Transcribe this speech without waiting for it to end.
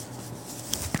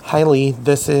Hi, Lee.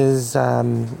 This is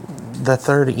the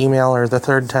third email or the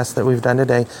third test that we've done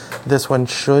today. This one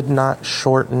should not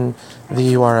shorten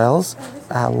the URLs.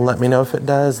 Let me know if it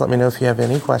does. Let me know if you have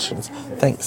any questions. Thanks.